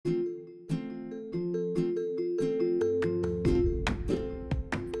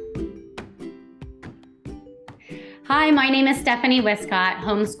Hi, my name is Stephanie Wiscott,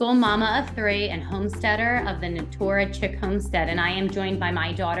 homeschool mama of 3 and homesteader of the Natura Chick Homestead, and I am joined by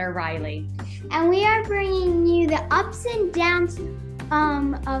my daughter, Riley. And we are bringing you the ups and downs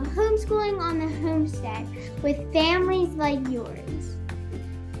of homeschooling on the homestead with families like yours.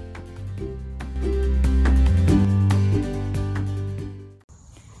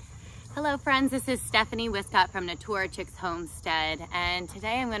 Hello friends, this is Stephanie Wiscott from Natura Chick's Homestead, and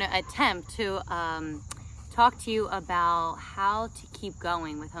today I'm going to attempt to talk to you about how to keep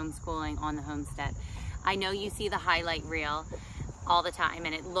going with homeschooling on the homestead. I know you see the highlight reel all the time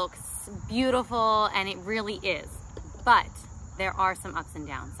and it looks beautiful, and it really is, but there are some ups and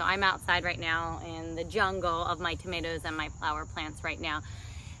downs. So I'm outside right now in the jungle of my tomatoes and my flower plants right now.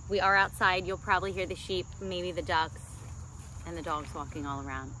 We are outside. You'll probably hear the sheep, maybe the ducks, and the dogs walking all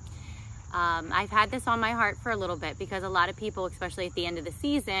around. I've had this on my heart for a little bit because a lot of people, especially at the end of the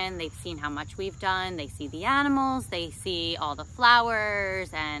season, they've seen how much we've done. They see the animals, they see all the flowers,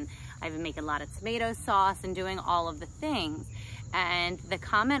 and I've been making a lot of tomato sauce and doing all of the things. And the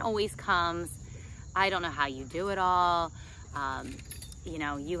comment always comes, I don't know how you do it all. You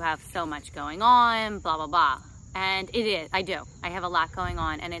know, you have so much going on, blah, blah, blah. And it is, I do. I have a lot going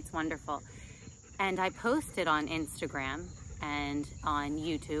on and it's wonderful. And I posted on Instagram and on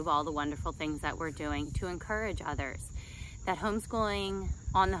YouTube all the wonderful things that we're doing to encourage others that homeschooling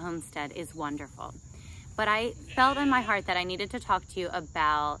on the homestead is wonderful. But I felt in my heart that I needed to talk to you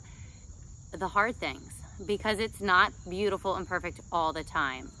about the hard things because it's not beautiful and perfect all the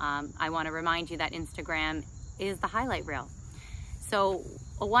time. I want to remind you that Instagram is the highlight reel. So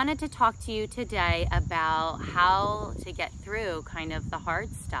I wanted to talk to you today about how to get through kind of the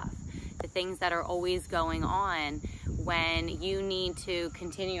hard stuff, the things that are always going on when you need to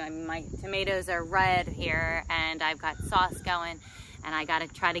continue. I mean, my tomatoes are red here and I've got sauce going and I got to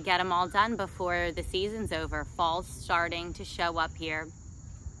try to get them all done before the season's over. Fall's starting to show up here.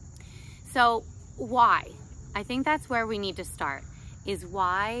 So why? I think that's where we need to start, is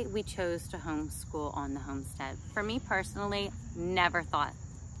why we chose to homeschool on the homestead. For me personally, never thought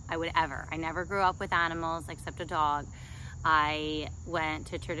I would ever. I never grew up with animals except a dog. I went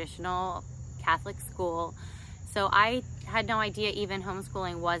to traditional Catholic school, so I had no idea even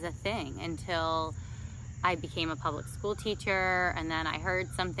homeschooling was a thing until I became a public school teacher, and then I heard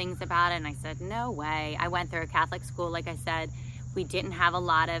some things about it and I said, no way. I went through a Catholic school, like I said. We didn't have a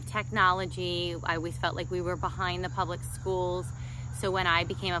lot of technology. I always felt like we were behind the public schools. So when I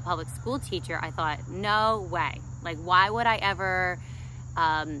became a public school teacher, I thought, no way. Like, why would I ever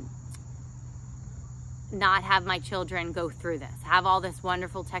not have my children go through this, have all this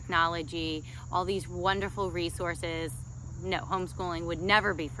wonderful technology, all these wonderful resources? No, homeschooling would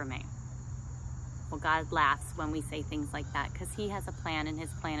never be for me. Well, God laughs when we say things like that because he has a plan and his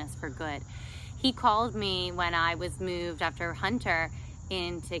plan is for good. He called me when I was moved after Hunter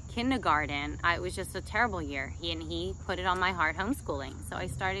into kindergarten. It was just a terrible year. He put it on my heart, homeschooling. So I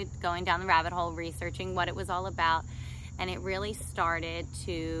started going down the rabbit hole, researching what it was all about, and it really started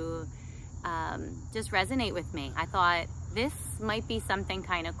to just resonate with me. I thought this might be something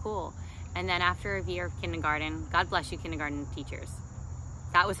kind of cool. And then after a year of kindergarten, God bless you kindergarten teachers,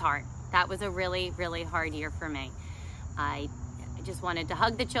 that was hard. That was a really, really hard year for me. I just wanted to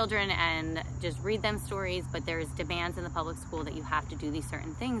hug the children and just read them stories, but there's demands in the public school that you have to do these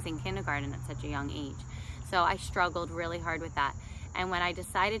certain things in kindergarten at such a young age. So I struggled really hard with that. And when I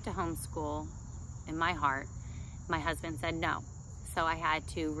decided to homeschool in my heart, my husband said no. So I had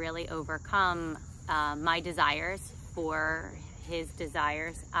to really overcome my desires for his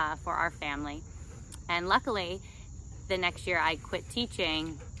desires for our family. And luckily, the next year I quit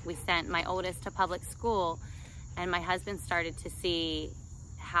teaching. We sent my oldest to public school, and my husband started to see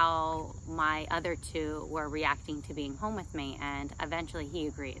how my other two were reacting to being home with me, and eventually he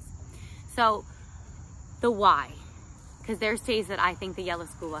agrees. So the why, because there's days that I think the yellow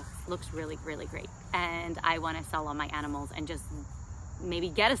school bus looks really, really great, and I want to sell all my animals and just maybe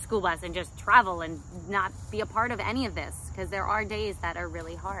get a school bus and just travel and not be a part of any of this, because there are days that are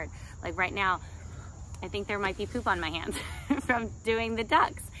really hard. Like right now, I think there might be poop on my hands from doing the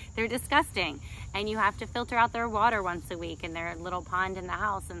ducks. They're disgusting. And you have to filter out their water once a week in their little pond in the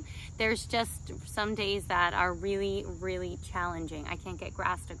house. And there's just some days that are really, really challenging. I can't get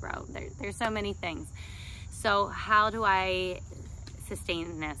grass to grow. There's so many things. So how do I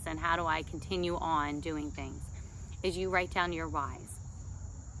sustain this, and how do I continue on doing things? Is you write down your whys.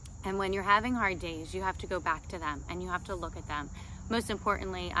 And when you're having hard days, you have to go back to them and you have to look at them. Most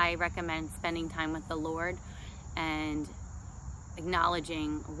importantly, I recommend spending time with the Lord and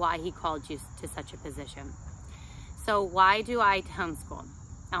acknowledging why he called you to such a position. So why do I homeschool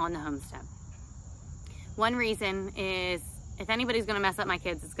on the homestead? One reason is if anybody's going to mess up my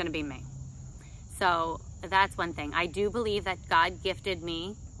kids, it's going to be me. So that's one thing. I do believe that God gifted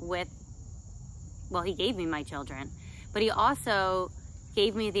me with, well, he gave me my children, but he also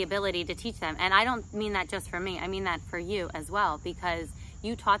gave me the ability to teach them. And I don't mean that just for me. I mean that for you as well, because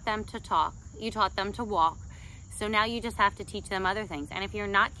you taught them to talk, you taught them to walk. So now you just have to teach them other things. And if you're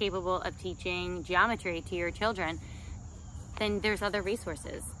not capable of teaching geometry to your children, then there's other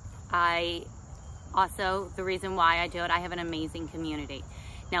resources. The reason why I do it, I have an amazing community.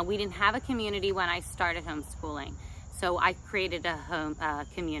 Now, we didn't have a community when I started homeschooling, so I created a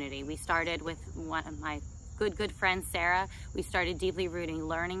community. We started with one of my good friends, Sarah. We started Deeply Rooted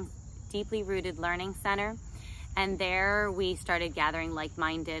Learning Center, and there we started gathering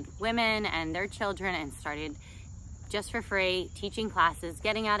like-minded women and their children and started just for free teaching classes,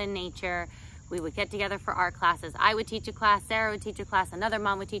 getting out in nature. We would get together for art classes. I would teach a class, Sarah would teach a class, another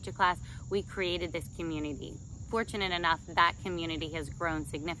mom would teach a class. We created this community. Fortunate enough, that community has grown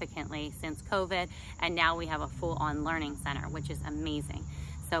significantly since COVID, and now we have a full-on learning center, which is amazing.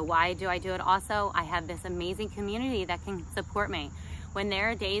 So why do I do it also? I have this amazing community that can support me. When there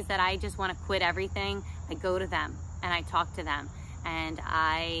are days that I just want to quit everything, I go to them and I talk to them and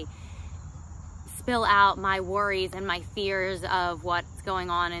I spill out my worries and my fears of what's going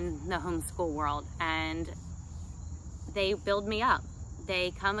on in the homeschool world, and they build me up.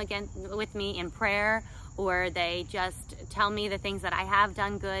 They come again with me in prayer, or they just tell me the things that I have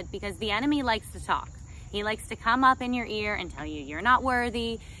done good, because the enemy likes to talk. He likes to come up in your ear and tell you you're not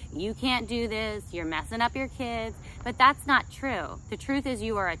worthy, you can't do this, you're messing up your kids, but that's not true. The truth is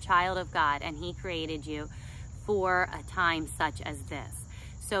you are a child of God and he created you for a time such as this.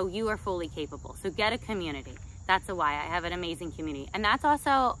 So you are fully capable. So get a community. That's a why. I have an amazing community. And that's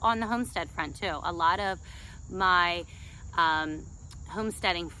also on the homestead front too. A lot of my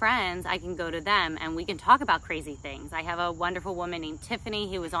homesteading friends, I can go to them and we can talk about crazy things. I have a wonderful woman named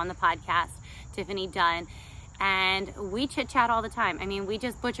Tiffany who was on the podcast, Tiffany Dunn, and we chit chat all the time. I mean, we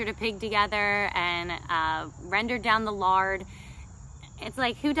just butchered a pig together and rendered down the lard. It's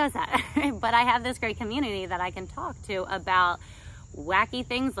like, who does that? But I have this great community that I can talk to about wacky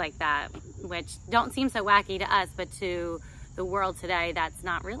things like that, which don't seem so wacky to us, but to the world today, that's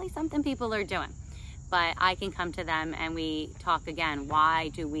not really something people are doing. But I can come to them and we talk again. Why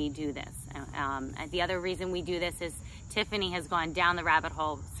do we do this? And the other reason we do this is Tiffany has gone down the rabbit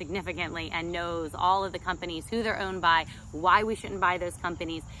hole significantly and knows all of the companies, who they're owned by, why we shouldn't buy those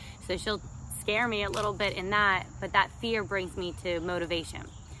companies. So she'll scare me a little bit in that, but that fear brings me to motivation.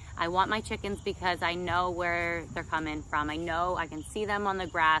 I want my chickens because I know where they're coming from. I know I can see them on the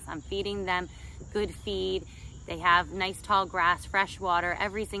grass. I'm feeding them good feed. They have nice tall grass, fresh water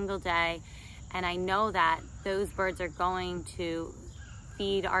every single day. And I know that those birds are going to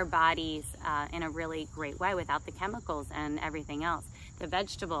feed our bodies in a really great way without the chemicals and everything else. The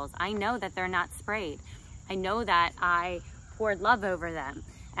vegetables, I know that they're not sprayed. I know that I poured love over them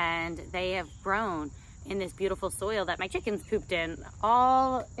and they have grown in this beautiful soil that my chickens pooped in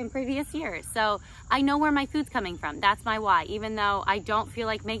all in previous years. So I know where my food's coming from. That's my why, even though I don't feel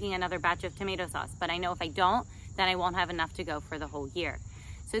like making another batch of tomato sauce. But I know if I don't, then I won't have enough to go for the whole year.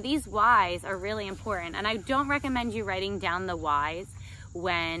 So these whys are really important. And I don't recommend you writing down the whys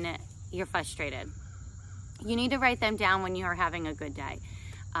when you're frustrated. You need to write them down when you are having a good day.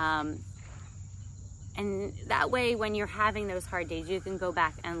 And that way, when you're having those hard days, you can go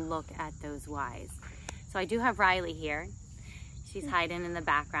back and look at those whys. So I do have Riley here. She's hiding in the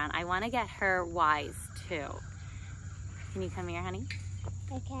background. I want to get her whys too. Can you come here, honey?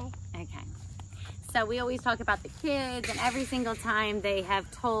 Okay. Okay. So we always talk about the kids, and every single time they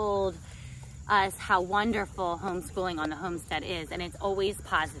have told us how wonderful homeschooling on the homestead is, and it's always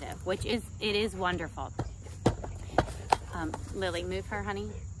positive, which is, it is wonderful. Lily, move her, honey.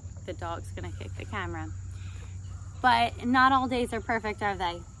 The dog's gonna kick the camera. But not all days are perfect, are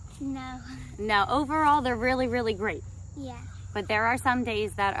they? No. No, overall they're really, really great. Yeah. But there are some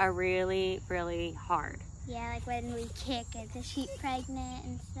days that are really, really hard. Yeah, like when we get the sheep pregnant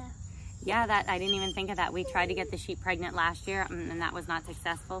and stuff. Yeah, that I didn't even think of that. We tried to get the sheep pregnant last year and that was not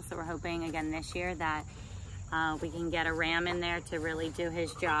successful. So we're hoping again this year that we can get a ram in there to really do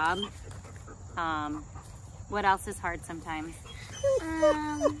his job. What else is hard sometimes?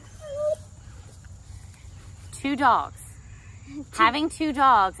 2 dogs. Having 2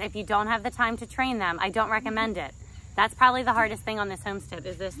 dogs, if you don't have the time to train them, I don't recommend it. That's probably the hardest thing on this homestead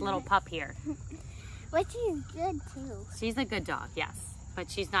is this little pup here. But she's good too. She's a good dog, yes. But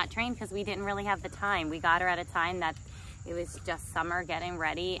she's not trained because we didn't really have the time. We got her at a time that it was just summer getting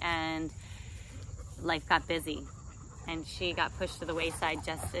ready and life got busy. and she got pushed to the wayside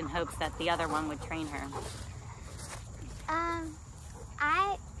just in hopes that the other one would train her.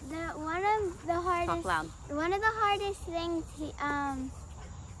 Talk loud. One of the hardest things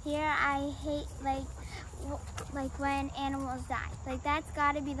here, I hate like when animals die. Like that's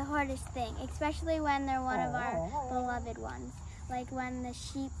got to be the hardest thing, especially when they're one of our beloved ones. Like when the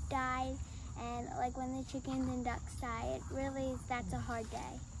sheep died, and like when the chickens and ducks die. That's a hard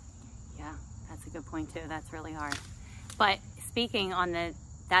day. Yeah, that's a good point too. That's really hard. But speaking on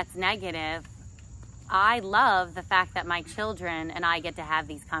that's negative, I love the fact that my children and I get to have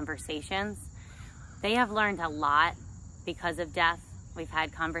these conversations. They have learned a lot because of death. We've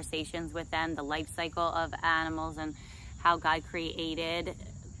had conversations with them, the life cycle of animals and how God created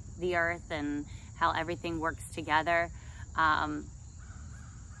the earth and how everything works together. The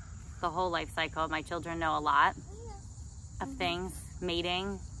whole life cycle. My children know a lot of things,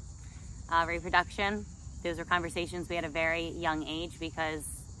 mating, reproduction. Those are conversations we had at a very young age because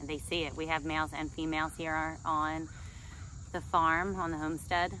they see it. We have males and females here on the farm, on the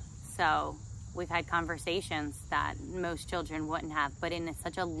homestead. So we've had conversations that most children wouldn't have, but in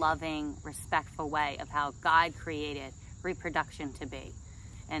such a loving, respectful way of how God created reproduction to be.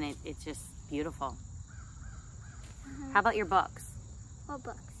 And it's just beautiful. How about your books? What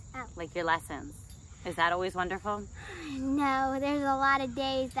books? Oh. Like your lessons. Is that always wonderful? No, there's a lot of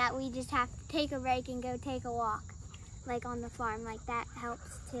days that we just have to take a break and go take a walk, like on the farm. Like that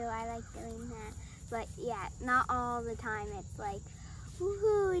helps too. I like doing that. But yeah, not all the time. It's like,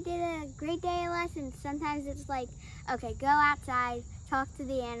 woohoo, we did a great day of lessons. Sometimes it's like, okay, go outside, talk to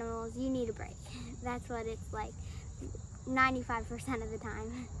the animals, you need a break. That's what it's like 95% of the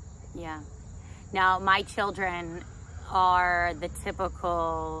time. Yeah. Now, my children are the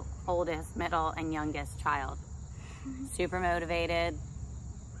typical oldest, middle, and youngest child. Super motivated.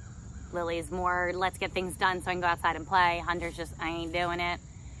 Lily's more, let's get things done so I can go outside and play. Hunter's just, I ain't doing it.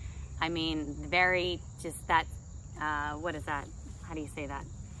 I mean, very, just that, what is that? How do you say that?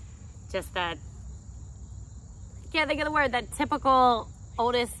 Just that, can't think of the word, that typical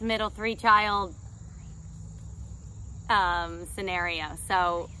oldest, middle, three-child scenario.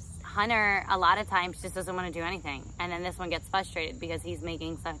 So Hunter, a lot of times, just doesn't want to do anything. And then this one gets frustrated because he's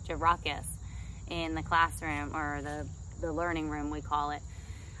making such a ruckus in the classroom, or the learning room, we call it.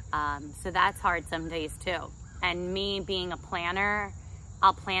 So that's hard some days too. And me being a planner,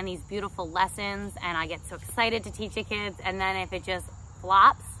 I'll plan these beautiful lessons and I get so excited to teach the kids, and then if it just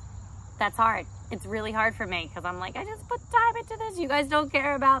flops, that's hard. It's really hard for me because I'm like, I just put time into this, you guys don't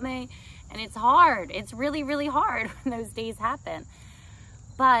care about me. And it's hard. It's really, really hard when those days happen.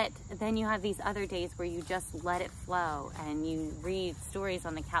 But then you have these other days where you just let it flow and you read stories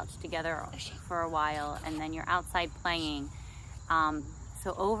on the couch together for a while, and then you're outside playing.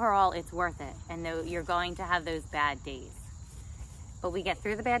 So overall, it's worth it. And though you're going to have those bad days, but we get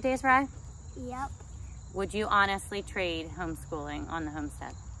through the bad days, right? Yep. Would you honestly trade homeschooling on the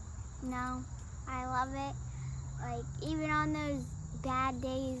homestead? No, I love it. Like, even on those bad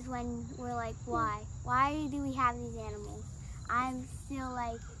days when we're like, why? Why do we have these animals? I'm still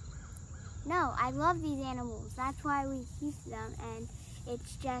like, no, I love these animals. That's why we keep them. And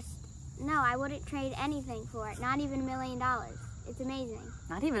it's just, no, I wouldn't trade anything for it. Not even $1 million. It's amazing.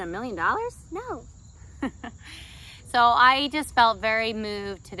 Not even $1 million? No. So I just felt very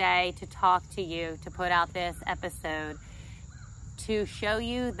moved today to talk to you, to put out this episode, to show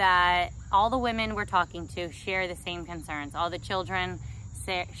you that all the women we're talking to share the same concerns. All the children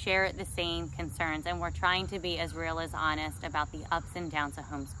share the same concerns, and we're trying to be as real as honest about the ups and downs of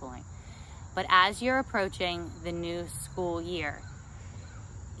homeschooling. But as you're approaching the new school year,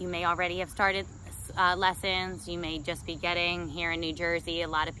 you may already have started lessons. You may just be getting here in New Jersey. A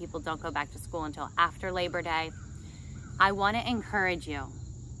lot of people don't go back to school until after Labor Day. I want to encourage you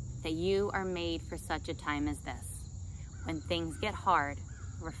that you are made for such a time as this. When things get hard,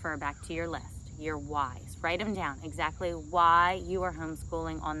 refer back to your list, your whys. Write them down, exactly why you are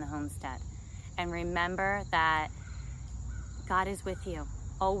homeschooling on the homestead. And remember that God is with you,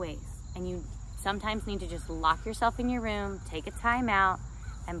 always. And you sometimes need to just lock yourself in your room, take a time out,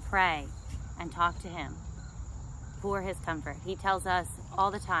 and pray and talk to Him for His comfort. He tells us all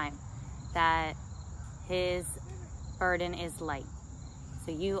the time that His burden is light.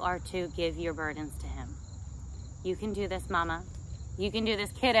 So you are to give your burdens to Him. You can do this, Mama. You can do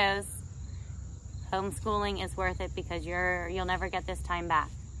this, kiddos. Homeschooling is worth it because you'll never get this time back.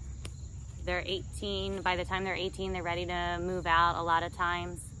 They're 18. By the time they're 18, they're ready to move out a lot of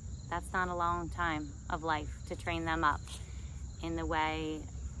times. That's not a long time of life to train them up in the way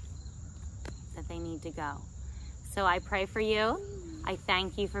that they need to go. So I pray for you. I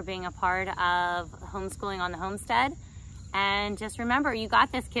thank you for being a part of homeschooling on the homestead. And just remember, you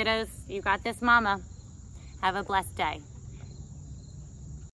got this, kiddos. You got this, mama. Have a blessed day.